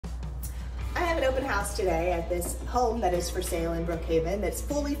I have an open house today at this home that is for sale in Brookhaven that's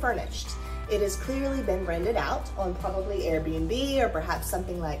fully furnished. It has clearly been rented out on probably Airbnb or perhaps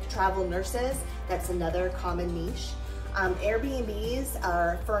something like travel nurses. That's another common niche. Airbnbs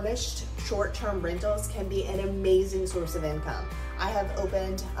are furnished short-term rentals, can be an amazing source of income. I have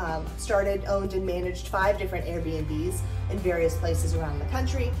opened, started, owned, and managed 5 different Airbnbs in various places around the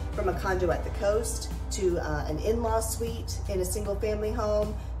country, from a condo at the coast to an in-law suite in a single family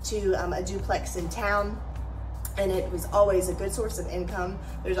home to a duplex in town. And it was always a good source of income.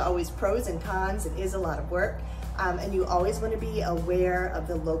 There's always pros and cons. It is a lot of work. And you always want to be aware of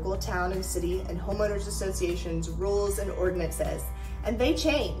the local town and city and homeowners associations rules and ordinances. And they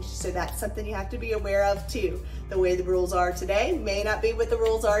change, so that's something you have to be aware of too. The way the rules are today may not be what the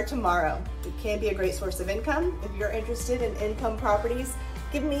rules are tomorrow. It can be a great source of income. If you're interested in income properties,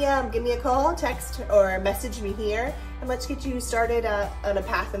 give me a call, text, or message me here, and let's get you started on a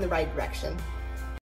path in the right direction.